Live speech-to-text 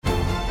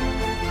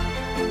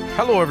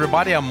Hello,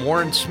 everybody. I'm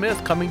Warren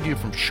Smith coming to you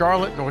from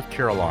Charlotte, North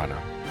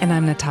Carolina. And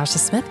I'm Natasha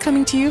Smith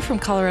coming to you from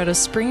Colorado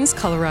Springs,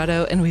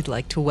 Colorado, and we'd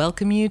like to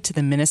welcome you to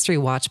the Ministry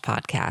Watch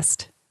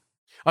podcast.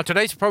 On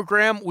today's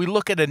program, we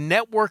look at a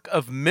network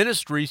of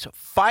ministries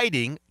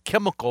fighting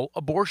chemical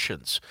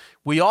abortions.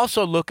 We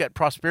also look at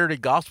prosperity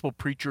gospel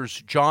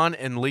preachers John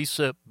and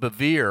Lisa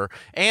Bevere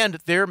and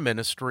their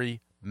ministry,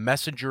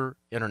 Messenger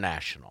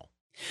International.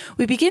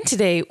 We begin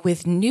today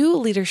with new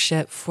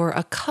leadership for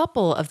a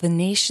couple of the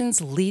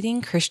nation's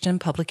leading Christian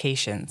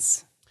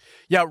publications.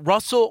 Yeah,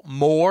 Russell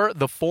Moore,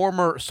 the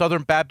former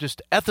Southern Baptist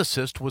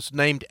ethicist, was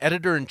named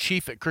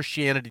editor-in-chief at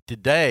Christianity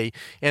Today,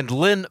 and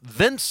Lynn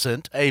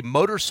Vincent, a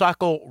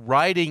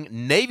motorcycle-riding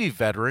Navy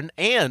veteran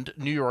and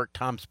New York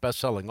Times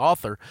bestselling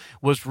author,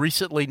 was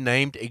recently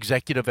named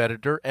executive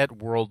editor at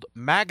World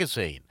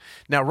Magazine.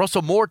 Now,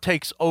 Russell Moore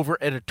takes over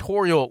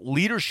editorial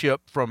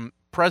leadership from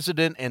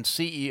President and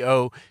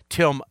CEO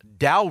Tim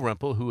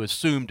Dalrymple, who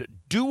assumed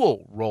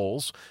dual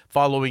roles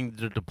following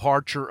the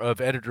departure of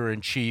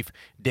editor-in-chief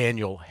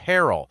Daniel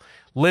Harrell.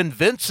 Lynn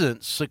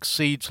Vincent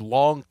succeeds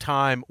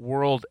longtime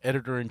world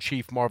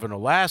editor-in-chief Marvin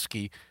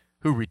Olasky,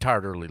 who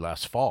retired early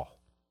last fall.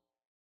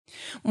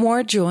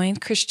 Moore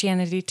joined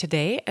Christianity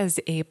Today as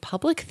a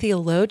public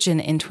theologian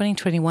in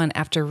 2021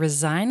 after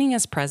resigning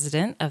as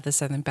president of the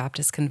Southern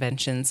Baptist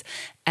Convention's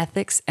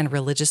Ethics and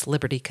Religious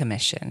Liberty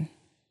Commission.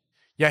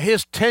 Yeah,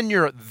 his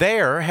tenure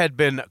there had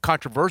been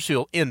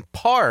controversial in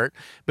part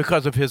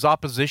because of his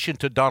opposition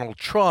to Donald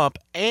Trump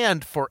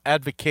and for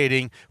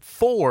advocating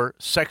for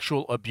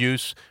sexual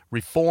abuse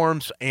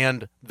reforms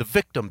and the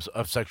victims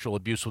of sexual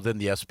abuse within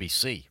the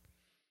SBC.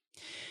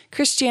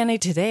 Christianity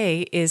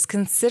Today is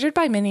considered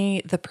by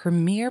many the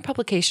premier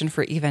publication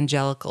for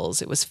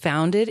evangelicals. It was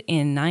founded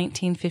in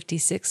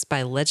 1956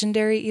 by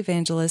legendary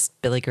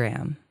evangelist Billy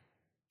Graham.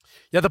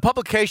 Yeah, the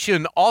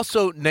publication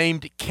also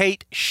named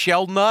Kate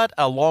Shellnutt,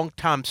 a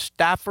longtime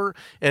staffer,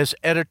 as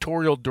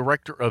editorial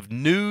director of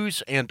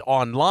news and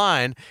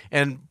online,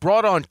 and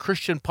brought on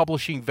Christian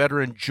publishing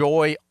veteran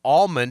Joy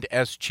Almond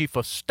as chief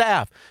of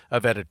staff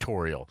of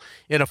editorial.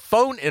 In a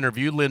phone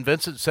interview, Lynn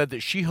Vincent said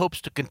that she hopes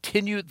to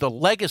continue the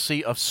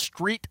legacy of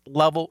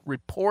street-level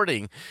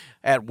reporting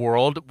at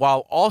World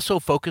while also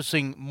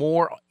focusing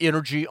more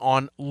energy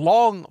on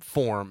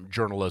long-form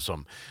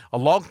journalism. A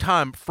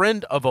longtime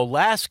friend of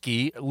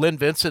Olasky, Lynn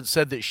Vincent,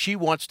 said that she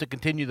wants to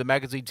continue the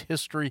magazine's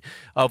history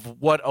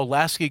of what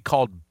Olasky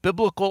called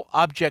biblical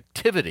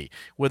objectivity,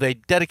 with a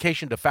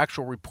dedication to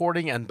factual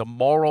reporting and the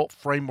moral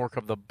framework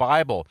of the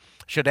Bible.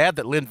 Should add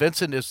that Lynn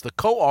Vincent is the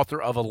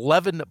co-author of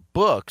 11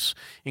 books,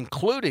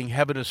 including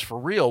Heaven is for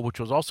Real, which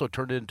was also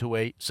turned into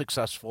a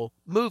successful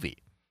movie.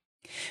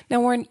 Now,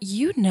 Warren,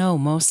 you know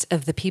most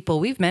of the people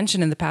we've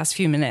mentioned in the past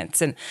few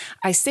minutes, and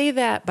I say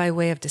that by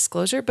way of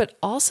disclosure, but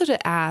also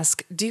to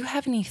ask, do you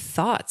have any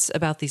thoughts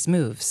about these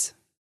moves?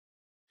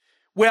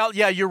 Well,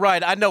 yeah, you're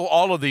right. I know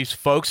all of these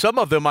folks. Some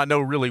of them I know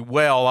really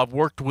well. I've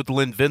worked with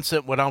Lynn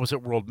Vincent when I was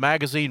at World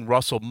Magazine,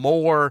 Russell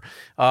Moore,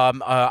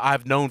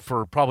 I've known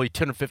for probably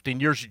 10 or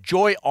 15 years.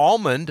 Joy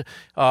Almond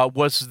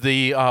was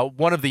the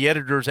one of the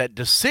editors at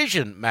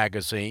Decision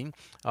Magazine,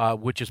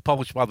 which is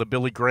published by the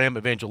Billy Graham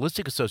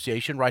Evangelistic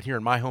Association right here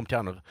in my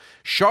hometown of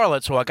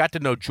Charlotte. So I got to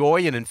know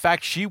Joy, and in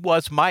fact, she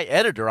was my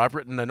editor. I've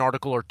written an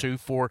article or two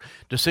for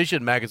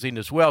Decision Magazine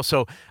as well.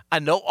 So I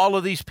know all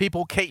of these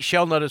people. Kate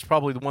Shellnutt is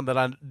probably the one that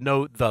I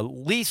know the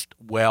least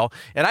well,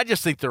 and I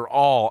just think they're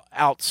all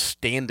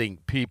outstanding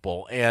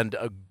people and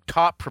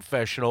top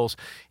professionals,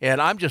 and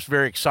I'm just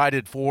very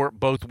excited for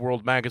both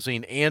World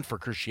Magazine and for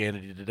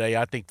Christianity Today.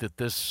 I think that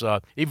this,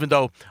 even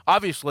though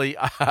obviously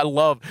I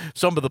love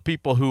some of the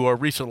people who are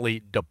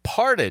recently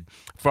departed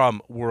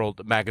from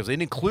World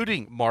Magazine,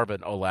 including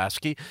Marvin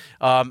Olasky,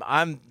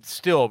 I'm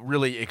still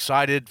really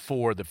excited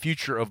for the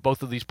future of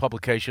both of these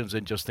publications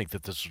and just think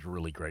that this is a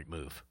really great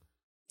move.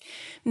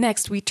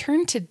 Next, we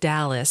turn to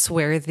Dallas,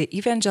 where the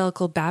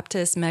Evangelical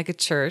Baptist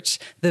megachurch,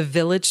 the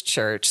Village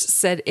Church,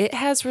 said it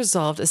has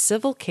resolved a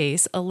civil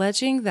case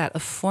alleging that a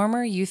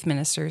former youth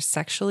minister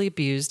sexually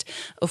abused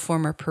a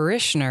former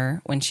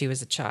parishioner when she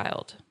was a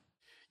child.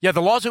 Yeah,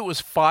 the lawsuit was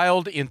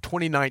filed in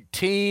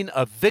 2019.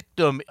 A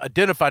victim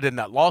identified in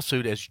that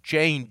lawsuit as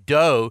Jane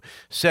Doe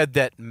said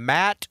that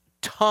Matt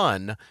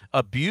Tunn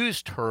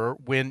abused her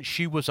when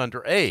she was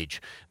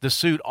underage. The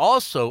suit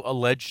also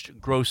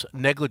alleged gross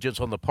negligence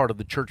on the part of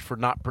the church for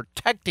not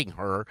protecting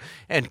her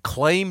and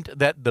claimed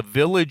that the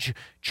Village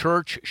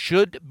Church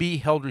should be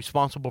held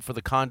responsible for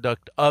the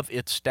conduct of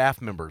its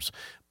staff members.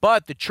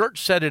 But the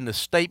church said in a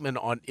statement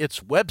on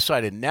its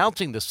website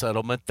announcing the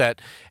settlement that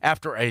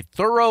after a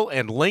thorough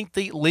and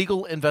lengthy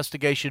legal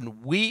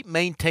investigation, we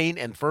maintain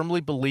and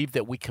firmly believe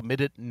that we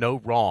committed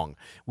no wrong.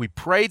 We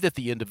pray that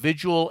the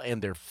individual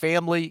and their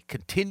family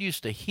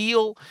continues to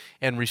heal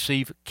and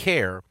receive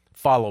care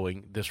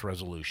following this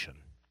resolution.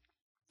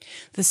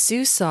 The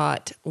suit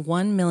sought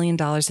 $1 million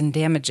in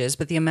damages,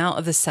 but the amount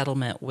of the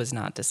settlement was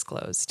not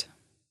disclosed.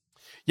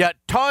 Yeah,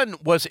 Tunn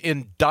was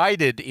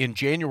indicted in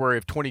January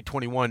of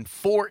 2021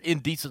 for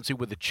indecency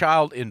with a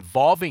child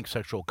involving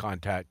sexual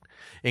contact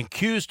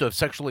accused of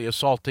sexually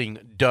assaulting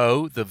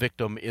Doe, the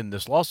victim in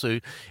this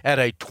lawsuit, at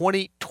a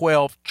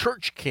 2012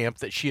 church camp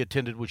that she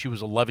attended when she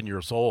was 11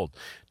 years old.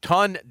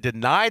 Tunn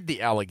denied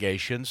the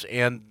allegations,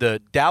 and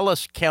the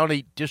Dallas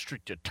County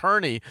District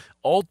Attorney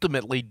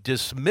ultimately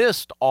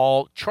dismissed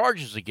all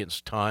charges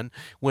against Tunn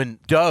when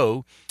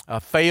Doe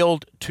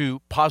failed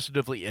to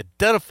positively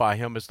identify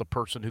him as the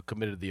person who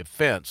committed the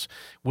offense.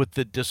 With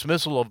the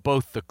dismissal of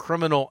both the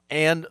criminal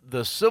and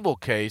the civil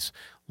case,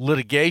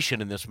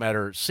 litigation in this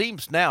matter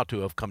seems now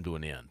to have come to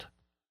an end.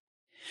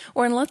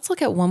 Warren, let's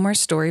look at one more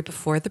story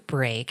before the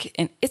break.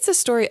 And it's a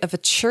story of a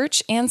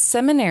church and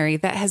seminary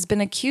that has been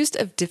accused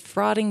of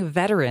defrauding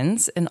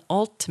veterans and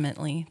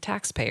ultimately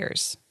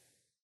taxpayers.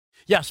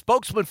 Yeah,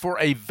 spokesman for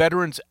a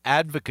veterans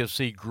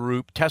advocacy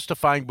group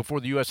testifying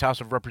before the U.S.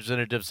 House of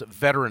Representatives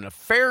Veteran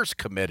Affairs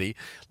Committee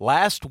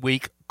last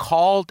week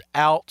called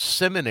out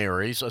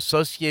seminaries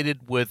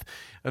associated with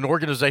an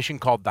organization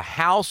called the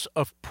House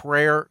of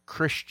Prayer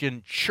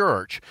Christian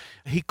Church.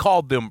 He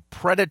called them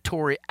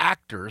predatory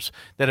actors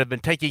that have been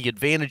taking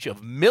advantage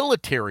of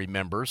military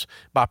members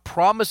by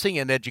promising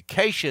an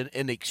education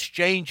in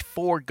exchange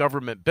for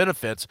government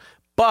benefits,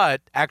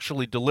 but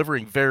actually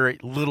delivering very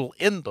little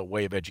in the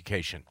way of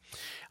education.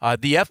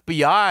 The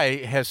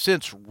FBI has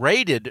since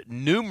raided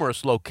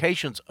numerous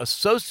locations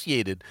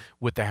associated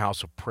with the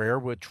House of Prayer,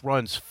 which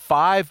runs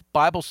 5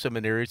 Bible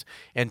seminaries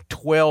and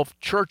 12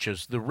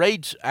 churches. The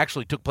raids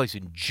actually took place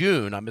in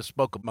June. I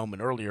misspoke a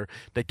moment earlier.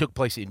 They took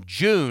place in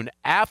June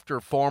after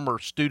former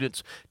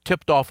students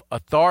tipped off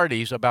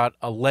authorities about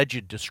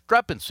alleged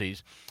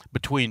discrepancies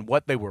between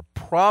what they were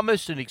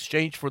promised in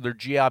exchange for their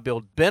GI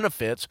Bill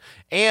benefits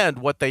and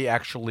what they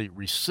actually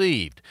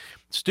received.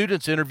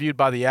 Students interviewed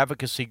by the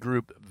advocacy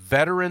group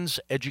Veterans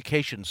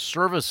Education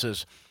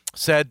Services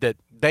said that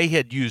they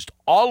had used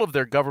all of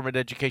their government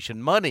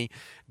education money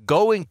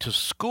going to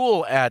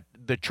school at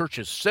the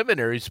church's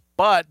seminaries,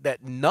 but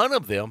that none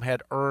of them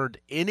had earned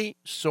any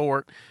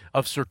sort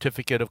of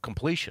certificate of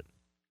completion.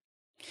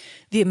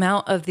 The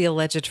amount of the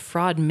alleged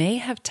fraud may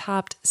have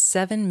topped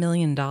 $7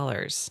 million.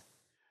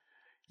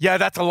 Yeah,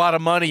 that's a lot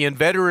of money, and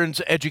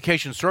Veterans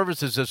Education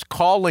Services is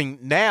calling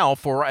now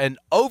for an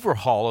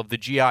overhaul of the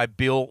GI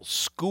Bill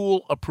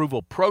school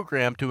approval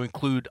program to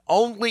include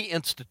only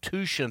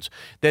institutions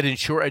that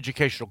ensure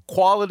educational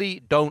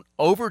quality, don't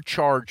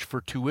overcharge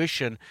for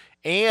tuition,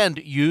 and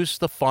use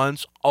the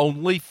funds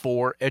only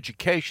for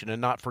education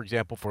and not, for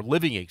example, for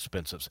living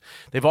expenses.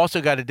 They've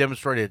also got to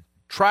demonstrate a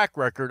track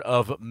record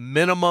of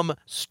minimum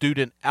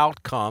student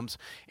outcomes,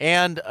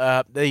 and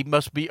they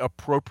must be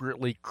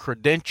appropriately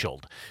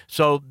credentialed.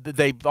 So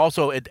they've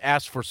also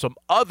asked for some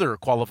other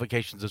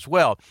qualifications as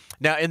well.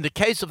 Now, in the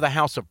case of the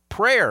House of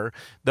Prayer,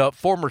 the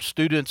former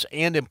students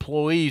and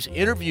employees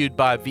interviewed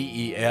by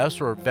VES,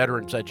 or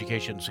Veterans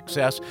Education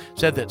Success,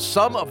 said that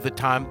some of the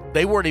time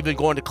they weren't even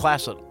going to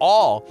class at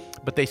all,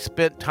 but they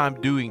spent time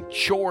doing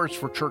chores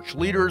for church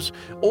leaders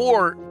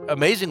or,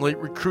 amazingly,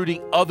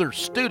 recruiting other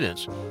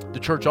students. The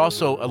church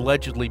also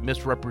allegedly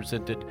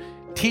misrepresented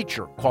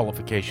teacher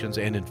qualifications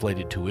and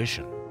inflated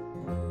tuition.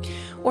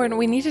 Warren,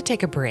 we need to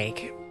take a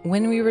break.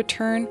 When we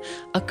return,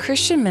 a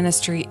Christian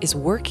ministry is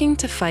working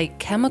to fight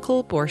chemical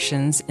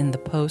abortions in the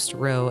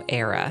post-Roe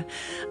era.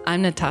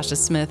 I'm Natasha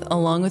Smith,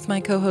 along with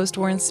my co-host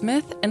Warren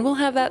Smith, and we'll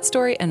have that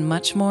story and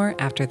much more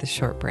after the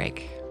short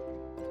break.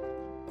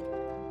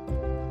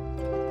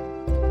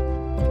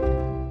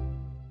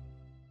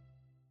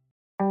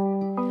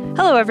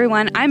 Hello,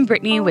 everyone. I'm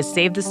Brittany with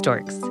Save the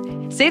Storks.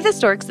 Save the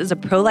Storks is a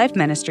pro-life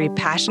ministry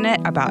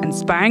passionate about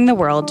inspiring the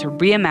world to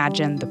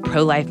reimagine the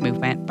pro-life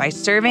movement by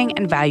serving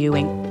and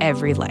valuing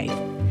every life.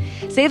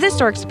 Save the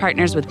Storks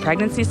partners with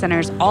pregnancy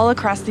centers all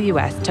across the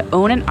U.S. to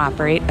own and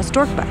operate a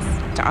stork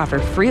bus to offer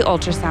free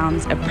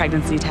ultrasounds and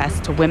pregnancy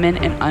tests to women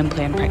in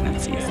unplanned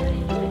pregnancies.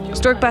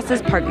 Stork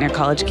buses park near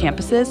college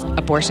campuses,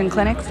 abortion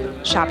clinics,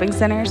 shopping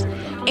centers,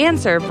 and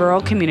serve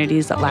rural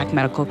communities that lack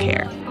medical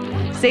care.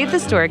 Save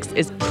the Storks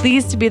is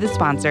pleased to be the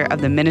sponsor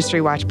of the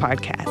Ministry Watch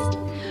podcast.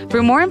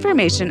 For more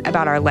information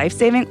about our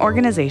life-saving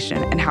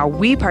organization and how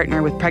we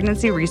partner with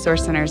pregnancy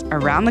resource centers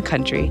around the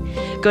country,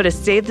 go to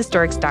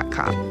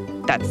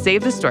SaveTheStorks.com. That's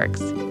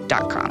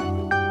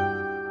SaveTheStorks.com.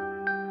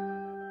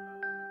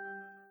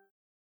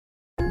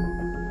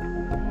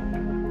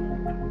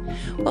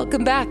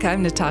 Welcome back.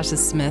 I'm Natasha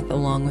Smith,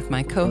 along with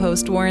my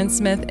co-host Warren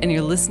Smith, and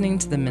you're listening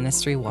to the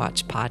Ministry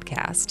Watch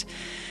podcast.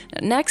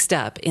 Next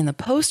up, in the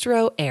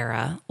post-Roe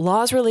era,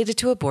 laws related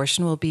to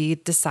abortion will be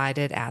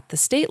decided at the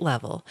state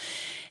level.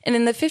 And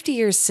in the 50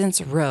 years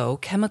since Roe,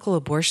 chemical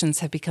abortions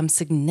have become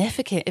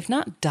significant, if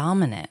not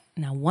dominant.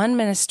 Now, one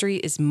ministry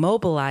is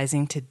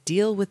mobilizing to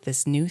deal with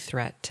this new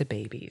threat to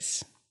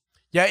babies.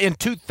 Yeah, in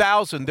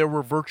 2000, there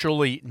were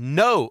virtually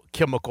no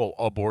chemical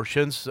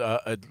abortions,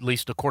 at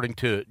least according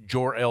to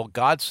Jor-El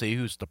Godsey,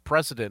 who's the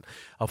president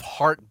of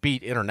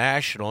Heartbeat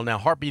International. Now,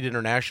 Heartbeat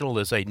International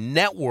is a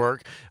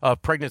network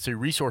of pregnancy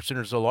resource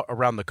centers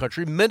around the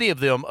country, many of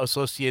them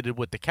associated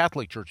with the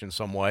Catholic Church in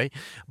some way.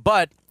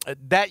 But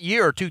that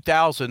year,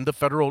 2000, the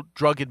Federal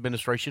Drug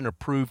Administration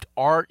approved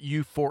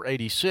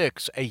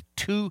RU-486, a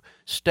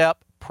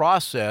two-step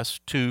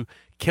process to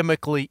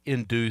chemically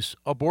induce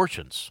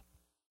abortions.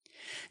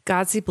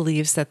 Godsey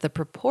believes that the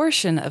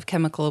proportion of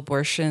chemical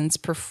abortions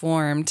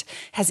performed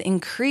has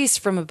increased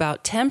from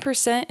about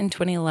 10% in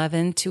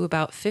 2011 to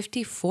about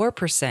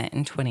 54%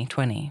 in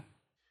 2020.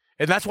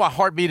 And that's why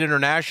Heartbeat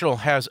International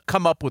has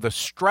come up with a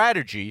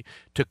strategy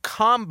to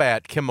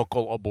combat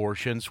chemical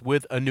abortions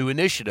with a new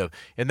initiative.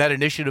 And that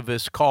initiative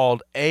is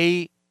called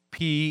APRN,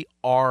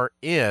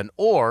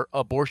 or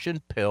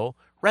Abortion Pill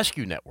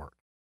Rescue Network.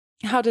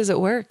 How does it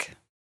work?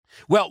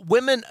 Well,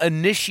 women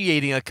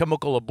initiating a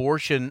chemical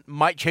abortion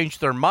might change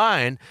their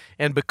mind,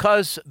 and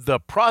because the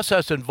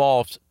process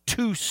involves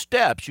 2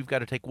 steps, you've got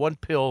to take 1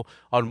 pill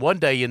on one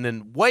day and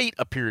then wait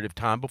a period of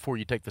time before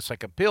you take the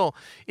second pill,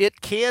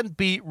 it can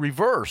be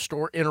reversed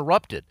or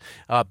interrupted.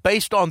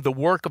 Based on the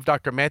work of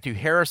Dr. Matthew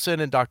Harrison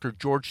and Dr.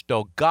 George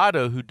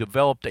Delgado, who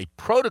developed a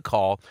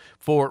protocol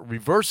for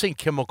reversing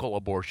chemical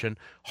abortion,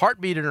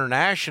 Heartbeat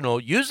International,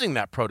 using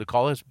that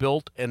protocol, has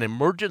built an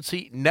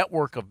emergency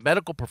network of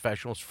medical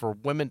professionals for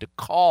women to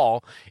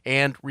call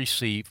and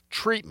receive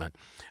treatment.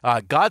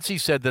 Godsey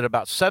said that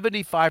about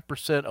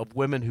 75% of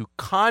women who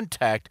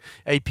contact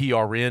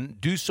APRN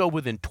do so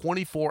within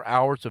 24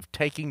 hours of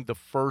taking the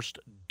first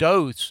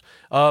dose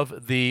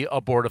of the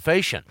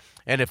abortifacient.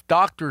 And if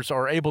doctors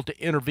are able to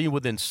intervene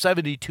within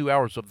 72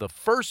 hours of the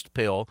first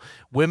pill,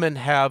 women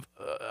have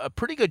a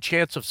pretty good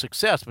chance of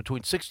success,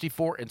 between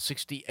 64 and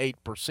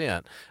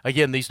 68%.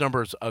 Again, these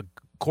numbers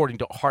according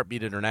to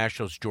Heartbeat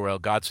International's Joelle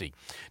Godsey.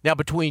 Now,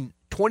 between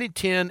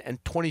 2010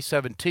 and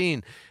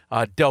 2017,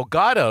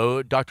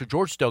 Dr.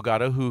 George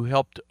Delgado, who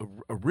helped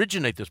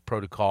originate this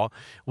protocol,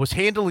 was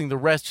handling the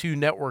Rescue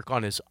Network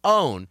on his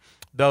own,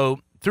 though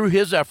through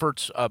his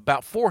efforts,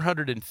 about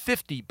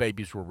 450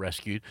 babies were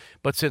rescued.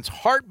 But since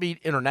Heartbeat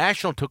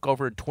International took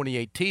over in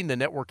 2018, the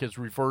network has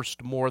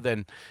reversed more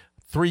than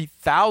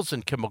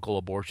 3,000 chemical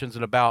abortions,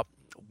 and about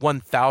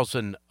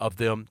 1,000 of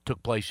them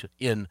took place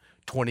in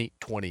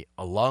 2020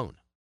 alone.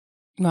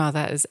 Wow,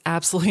 that is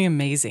absolutely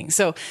amazing.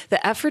 So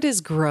the effort is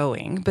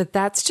growing, but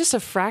that's just a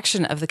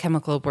fraction of the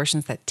chemical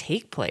abortions that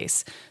take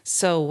place.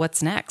 So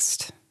what's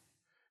next?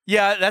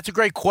 Yeah, that's a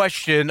great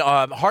question.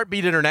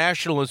 Heartbeat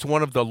International is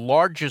one of the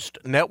largest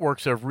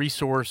networks of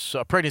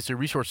pregnancy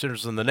resource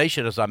centers in the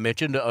nation, as I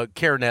mentioned,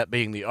 CareNet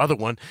being the other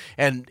one.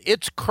 And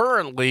it's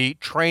currently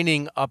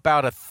training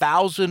about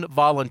 1,000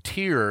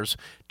 volunteers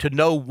to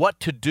know what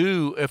to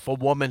do if a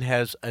woman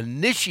has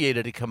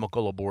initiated a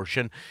chemical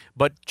abortion,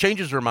 but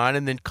changes her mind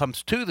and then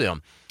comes to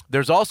them.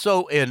 There's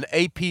also an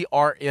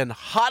APRN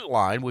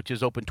hotline, which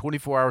is open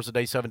 24 hours a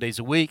day, 7 days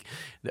a week,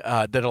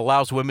 that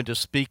allows women to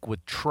speak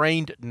with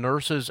trained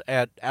nurses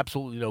at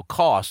absolutely no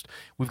cost.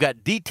 We've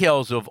got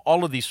details of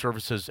all of these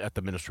services at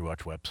the Ministry Watch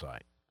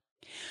website.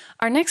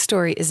 Our next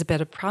story is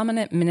about a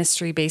prominent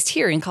ministry based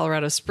here in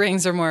Colorado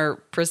Springs, or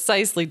more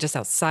precisely just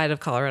outside of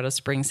Colorado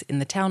Springs, in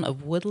the town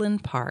of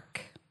Woodland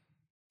Park.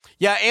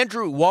 Yeah,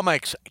 Andrew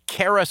Wommack's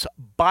Charis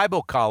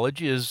Bible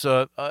College is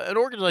an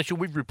organization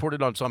we've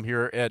reported on some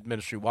here at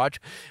Ministry Watch.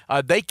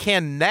 They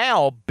can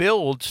now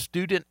build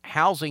student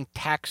housing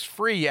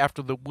tax-free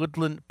after the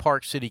Woodland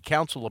Park City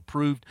Council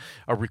approved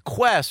a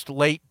request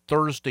late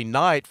Thursday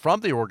night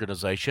from the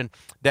organization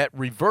that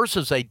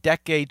reverses a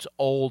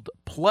decade-old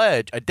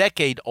pledge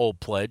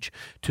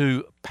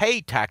to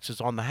pay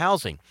taxes on the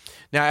housing.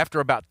 Now, after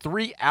about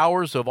 3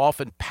 hours of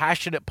often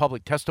passionate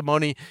public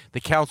testimony,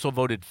 the council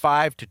voted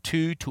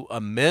 5-2 to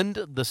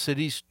amend the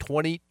city's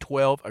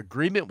 2012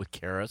 agreement with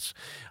Charis,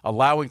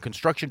 allowing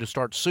construction to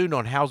start soon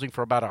on housing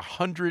for about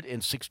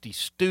 160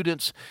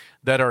 students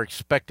that are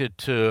expected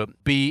to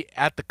be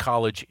at the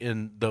college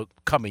in the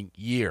coming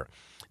year.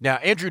 Now,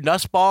 Andrew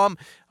Nussbaum,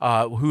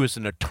 who is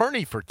an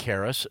attorney for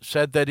Charis,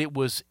 said that it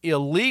was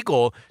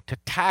illegal to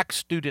tax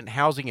student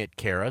housing at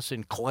Charis,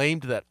 and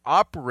claimed that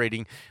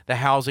operating the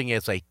housing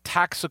as a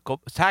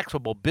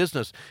taxable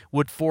business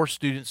would force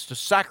students to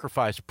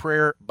sacrifice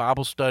prayer,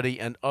 Bible study,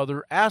 and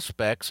other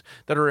aspects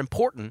that are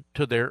important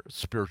to their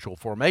spiritual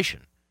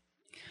formation.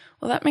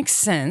 Well, that makes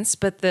sense,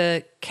 but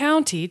the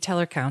county,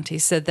 Teller County,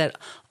 said that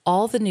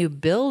all the new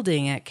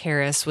building at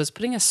Charis was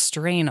putting a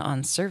strain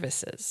on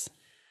services.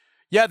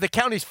 Yeah, the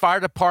county's fire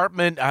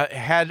department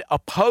had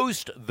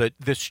opposed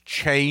this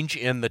change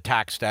in the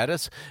tax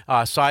status,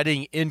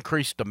 citing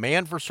increased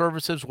demand for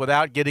services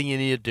without getting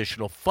any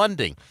additional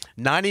funding.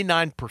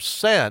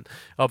 99%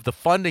 of the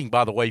funding,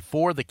 by the way,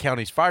 for the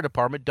county's fire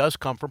department does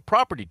come from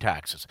property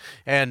taxes.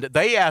 And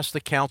they asked the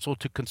council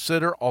to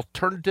consider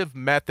alternative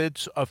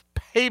methods of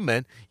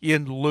payment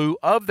in lieu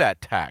of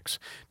that tax.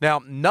 Now,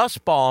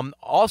 Nussbaum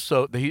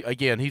also,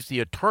 he's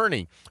the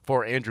attorney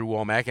for Andrew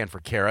Wommack and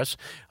for Charis,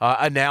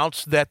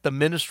 announced that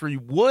the ministry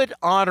would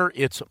honor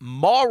its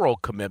moral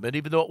commitment,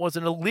 even though it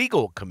wasn't a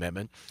legal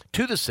commitment,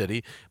 to the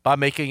city by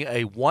making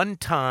a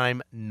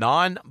one-time,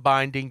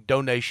 non-binding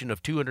donation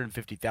of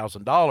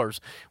 $250,000,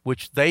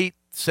 which they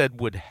said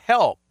would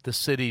help the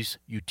city's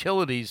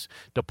utilities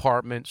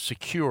department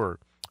secure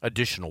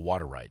additional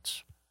water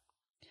rights.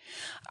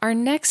 Our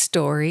next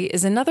story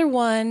is another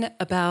one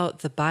about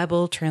the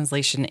Bible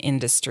translation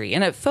industry,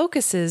 and it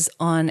focuses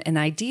on an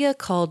idea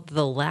called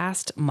the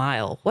last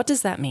mile. What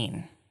does that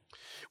mean?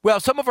 Well,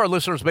 some of our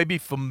listeners may be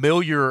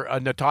familiar,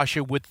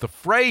 Natasha, with the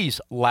phrase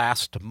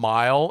last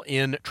mile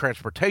in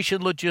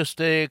transportation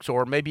logistics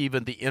or maybe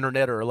even the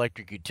internet or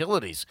electric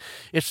utilities.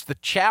 It's the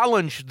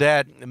challenge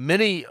that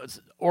many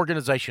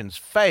organizations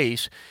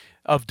face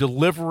of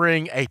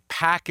delivering a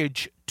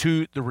package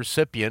to the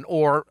recipient,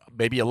 or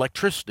maybe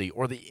electricity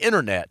or the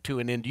internet to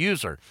an end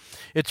user.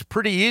 It's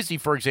pretty easy,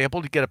 for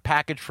example, to get a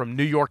package from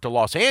New York to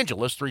Los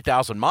Angeles,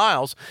 3,000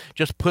 miles,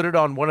 just put it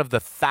on one of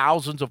the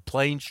thousands of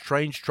planes,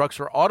 trains, trucks,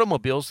 or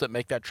automobiles that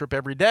make that trip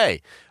every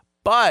day.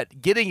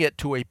 But getting it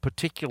to a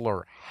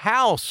particular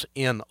house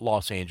in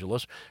Los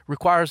Angeles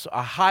requires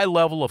a high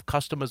level of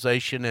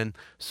customization and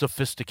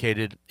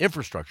sophisticated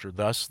infrastructure,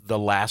 thus the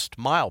last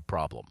mile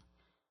problem.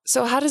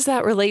 So how does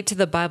that relate to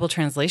the Bible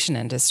translation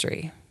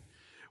industry?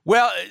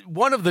 Well,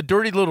 one of the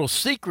dirty little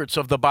secrets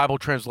of the Bible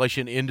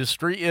translation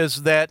industry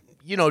is that,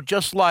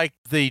 just like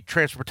the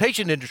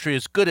transportation industry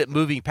is good at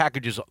moving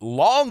packages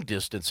long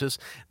distances,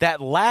 that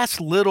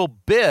last little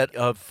bit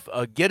of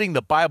getting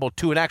the Bible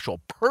to an actual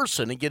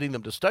person and getting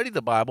them to study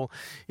the Bible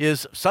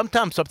is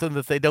sometimes something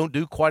that they don't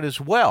do quite as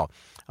well.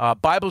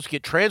 Bibles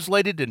get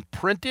translated and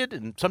printed,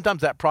 and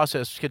sometimes that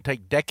process can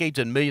take decades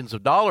and millions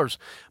of dollars,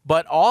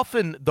 but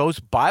often those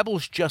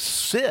Bibles just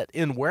sit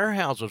in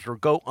warehouses or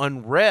go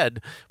unread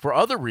for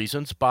other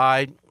reasons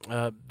by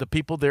the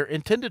people they're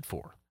intended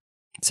for.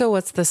 So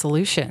what's the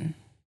solution?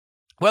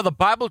 Well, the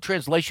Bible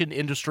translation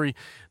industry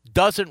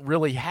doesn't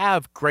really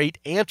have great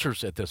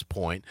answers at this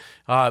point.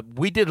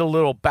 We did a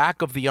little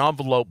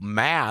back-of-the-envelope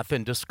math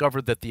and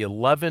discovered that the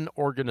 11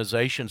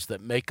 organizations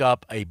that make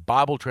up a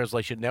Bible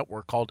translation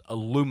network called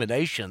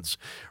Illuminations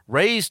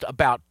raised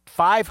about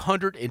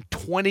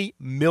 $520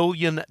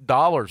 million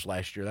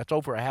last year. That's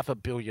over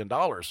 $500 million.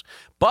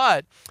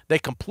 But they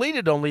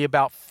completed only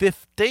about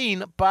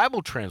 15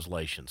 Bible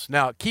translations.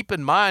 Now, keep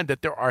in mind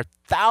that there are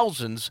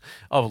thousands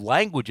of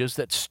languages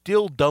that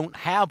still don't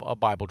have a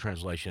Bible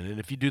translation. And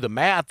if you do the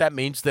math, that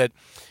means that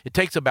it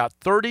takes about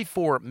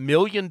 $34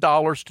 million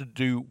to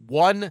do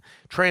one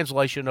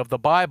translation of the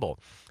Bible.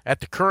 At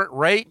the current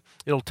rate,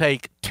 it'll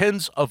take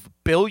tens of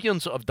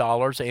billions of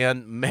dollars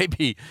and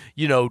maybe,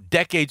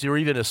 decades or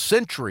even a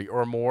century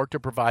or more to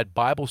provide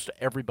Bibles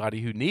to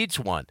everybody who needs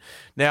one.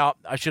 Now,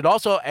 I should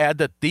also add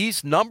that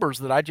these numbers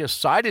that I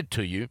just cited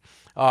to you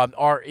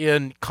are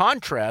in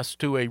contrast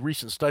to a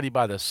recent study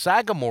by the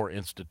Sagamore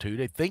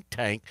Institute, a think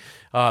tank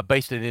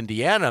based in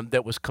Indiana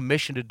that was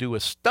commissioned to do a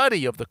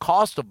study of the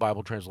cost of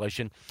Bible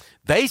translation.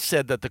 They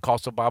said that the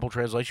cost of Bible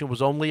translation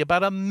was only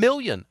about $1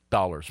 million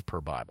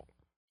per Bible.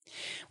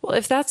 Well,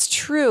 if that's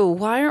true,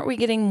 why aren't we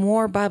getting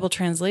more Bible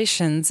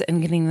translations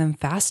and getting them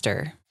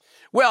faster?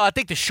 Well, I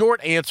think the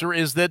short answer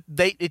is that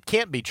it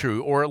can't be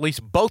true, or at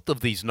least both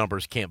of these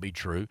numbers can't be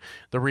true.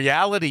 The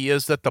reality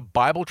is that the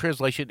Bible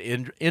translation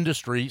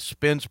industry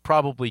spends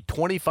probably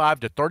 25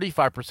 to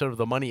 35% of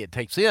the money it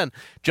takes in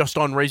just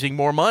on raising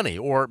more money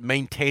or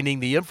maintaining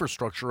the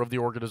infrastructure of the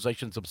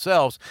organizations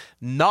themselves,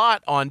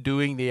 not on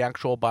doing the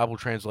actual Bible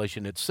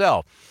translation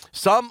itself.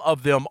 Some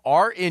of them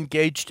are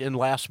engaged in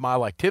last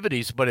mile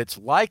activities, but it's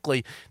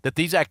likely that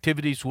these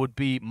activities would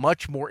be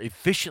much more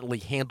efficiently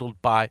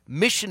handled by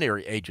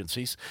missionary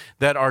agencies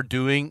that are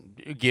doing,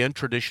 again,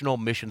 traditional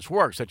missions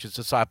work, such as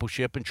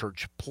discipleship and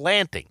church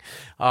planting.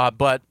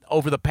 But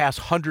over the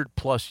past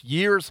 100+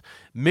 years,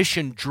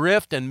 mission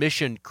drift and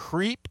mission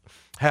creep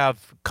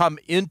have come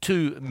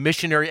into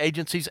missionary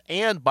agencies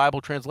and Bible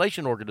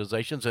translation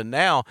organizations, and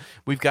now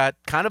we've got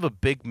kind of a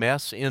big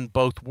mess in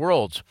both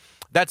worlds.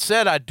 That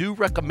said, I do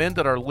recommend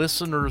that our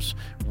listeners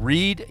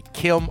read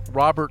Kim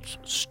Roberts'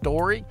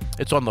 story.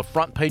 It's on the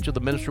front page of the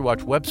Ministry Watch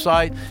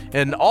website.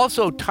 And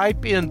also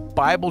type in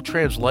Bible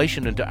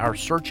translation into our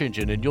search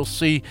engine, and you'll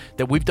see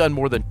that we've done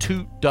more than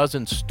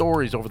 24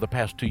 stories over the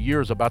past 2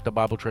 years about the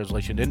Bible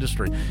translation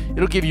industry.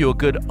 It'll give you a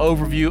good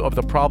overview of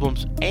the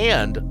problems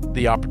and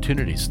the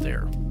opportunities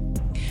there.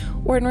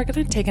 Warren, we're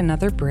going to take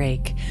another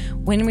break.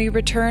 When we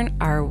return,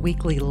 our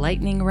weekly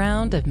lightning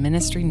round of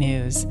ministry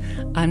news.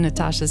 I'm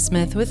Natasha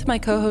Smith with my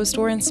co-host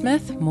Warren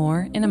Smith.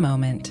 More in a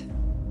moment.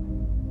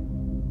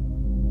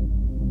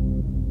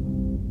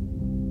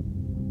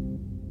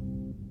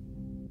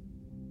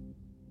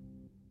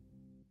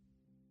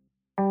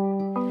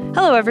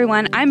 Hello,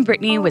 everyone. I'm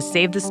Brittany with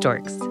Save the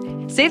Storks.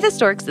 Save the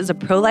Storks is a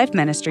pro-life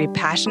ministry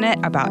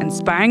passionate about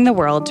inspiring the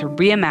world to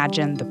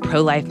reimagine the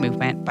pro-life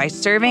movement by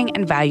serving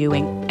and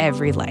valuing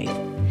every life.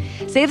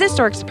 Save the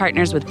Storks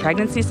partners with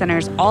pregnancy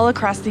centers all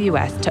across the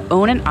U.S. to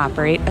own and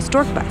operate a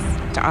stork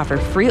bus to offer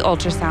free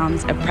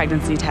ultrasounds and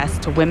pregnancy tests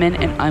to women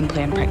in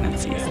unplanned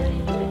pregnancies.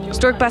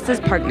 Stork buses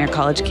park near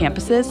college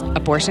campuses,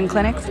 abortion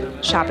clinics,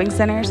 shopping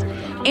centers,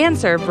 and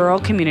serve rural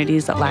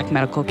communities that lack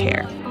medical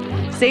care.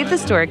 Save the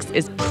Storks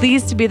is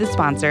pleased to be the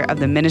sponsor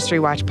of the Ministry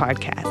Watch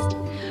podcast.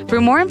 For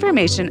more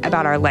information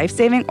about our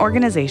life-saving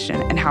organization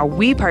and how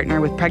we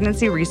partner with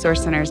pregnancy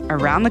resource centers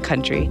around the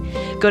country,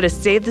 go to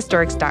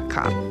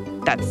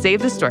SaveTheStorks.com. That's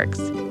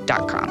SaveTheStorks,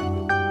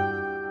 ministrywatch.com.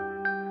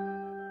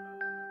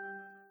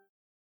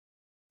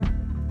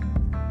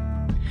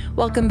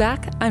 Welcome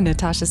back. I'm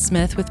Natasha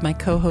Smith with my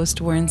co-host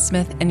Warren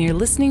Smith, and you're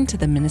listening to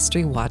the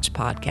Ministry Watch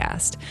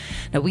podcast.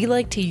 Now, we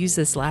like to use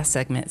this last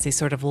segment as a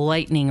sort of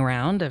lightning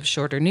round of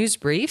shorter news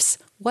briefs.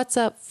 What's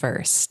up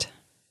first?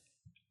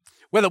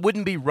 Well, it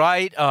wouldn't be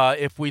right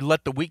if we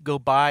let the week go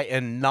by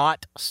and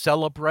not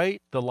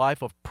celebrate the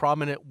life of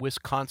prominent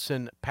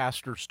Wisconsin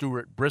pastor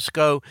Stuart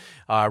Briscoe,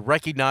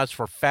 recognized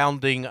for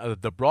founding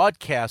the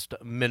broadcast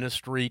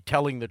ministry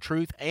Telling the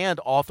Truth and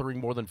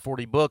authoring more than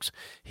 40 books.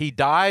 He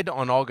died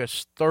on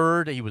August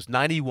 3rd. He was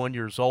 91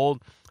 years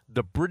old.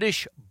 The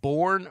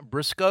British-born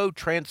Briscoe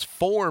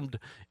transformed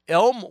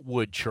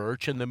Elmwood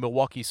Church in the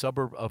Milwaukee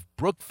suburb of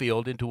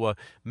Brookfield into a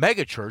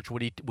megachurch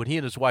when he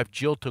and his wife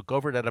Jill took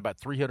over. It had about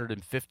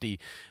 350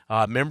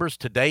 members.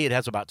 Today it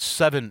has about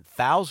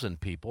 7,000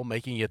 people,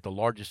 making it the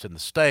largest in the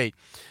state.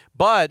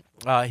 But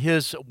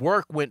his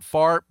work went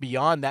far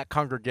beyond that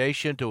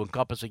congregation to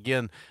encompass,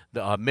 again,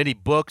 the many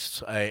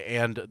books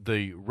and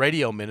the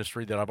radio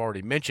ministry that I've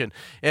already mentioned.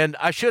 And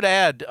I should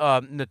add,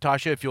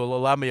 Natasha, if you'll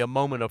allow me a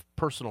moment of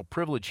personal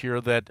privilege here,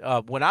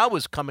 that when I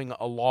was coming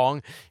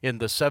along in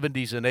the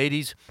 70s and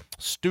 80s,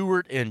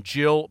 Stuart and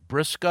Jill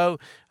Briscoe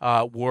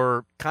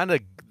were kind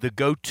of the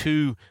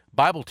go-to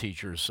Bible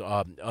teachers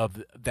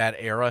of that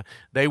era.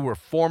 They were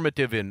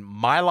formative in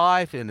my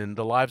life and in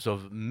the lives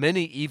of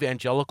many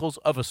evangelicals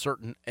of a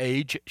certain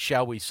age,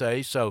 shall we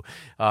say. So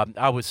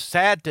I was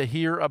sad to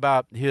hear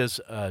about his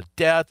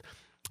death,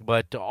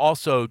 but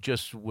also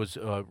just was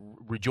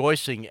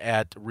rejoicing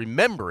at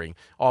remembering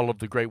all of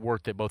the great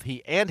work that both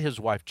he and his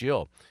wife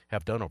Jill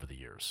have done over the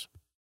years.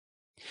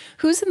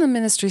 Who's in the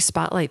ministry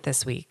spotlight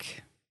this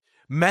week?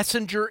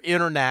 Messenger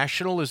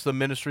International is the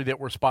ministry that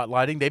we're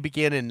spotlighting. They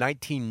began in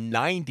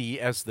 1990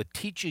 as the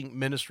teaching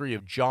ministry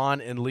of John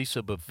and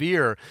Lisa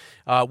Bevere.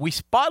 We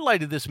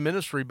spotlighted this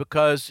ministry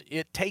because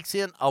it takes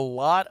in a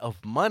lot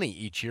of money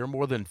each year,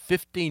 more than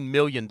 $15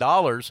 million,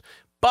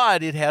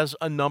 but it has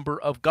a number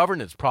of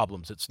governance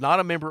problems. It's not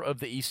a member of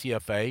the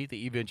ECFA,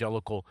 the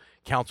Evangelical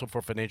Council for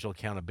Financial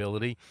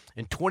Accountability.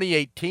 In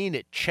 2018,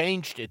 it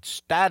changed its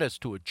status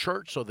to a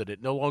church so that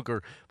it no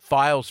longer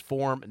files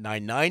Form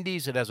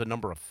 990s. It has a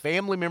number of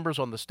family members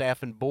on the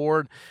staff and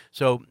board.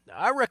 So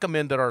I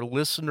recommend that our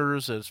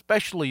listeners,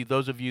 especially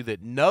those of you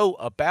that know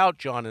about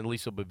John and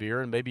Lisa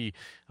Bevere and maybe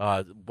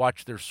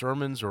watch their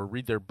sermons or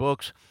read their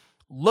books,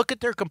 look at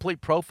their complete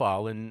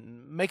profile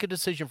and make a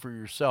decision for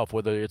yourself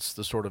whether it's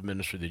the sort of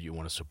ministry that you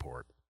want to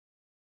support.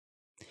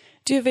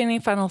 Do you have any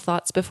final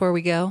thoughts before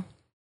we go?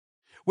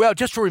 Well,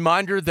 just a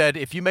reminder that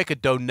if you make a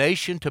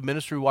donation to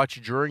Ministry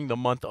Watch during the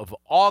month of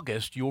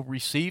August, you'll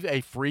receive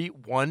a free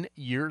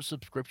 1-year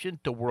subscription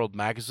to World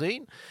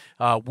Magazine.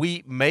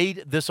 We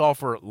made this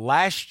offer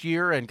last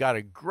year and got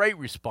a great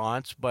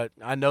response, but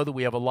I know that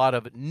we have a lot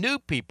of new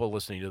people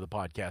listening to the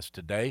podcast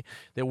today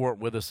that weren't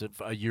with us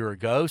a year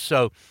ago.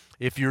 So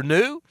if you're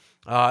new,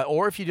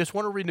 or if you just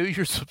want to renew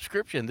your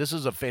subscription, this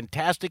is a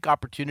fantastic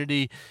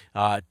opportunity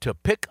to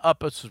pick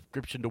up a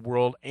subscription to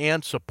World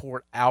and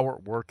support our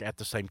work at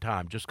the same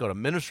time. Just go to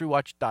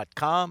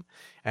ministrywatch.com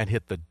and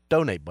hit the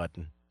donate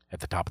button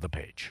at the top of the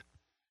page.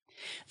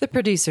 The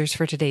producers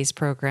for today's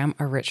program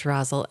are Rich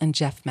Rosell and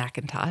Jeff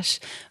McIntosh.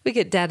 We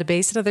get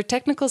database and other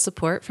technical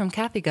support from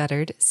Kathy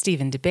Guttard,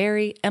 Stephen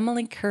DeBerry,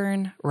 Emily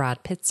Kern, Rod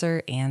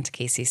Pitzer, and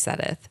Casey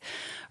Sedeth.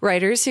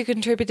 Writers who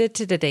contributed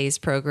to today's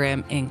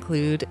program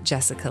include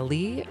Jessica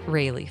Lee,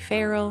 Rayleigh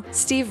Farrell,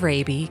 Steve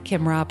Raby,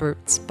 Kim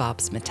Roberts, Bob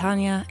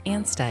Smetana,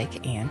 Ann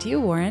Stike, and you,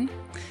 Warren.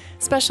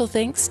 Special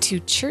thanks to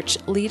church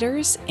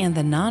leaders and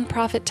the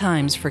nonprofit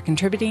Times for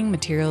contributing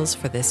materials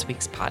for this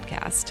week's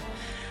podcast.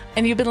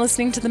 And you've been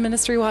listening to the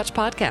Ministry Watch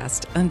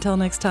podcast. Until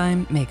next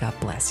time, may God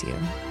bless you.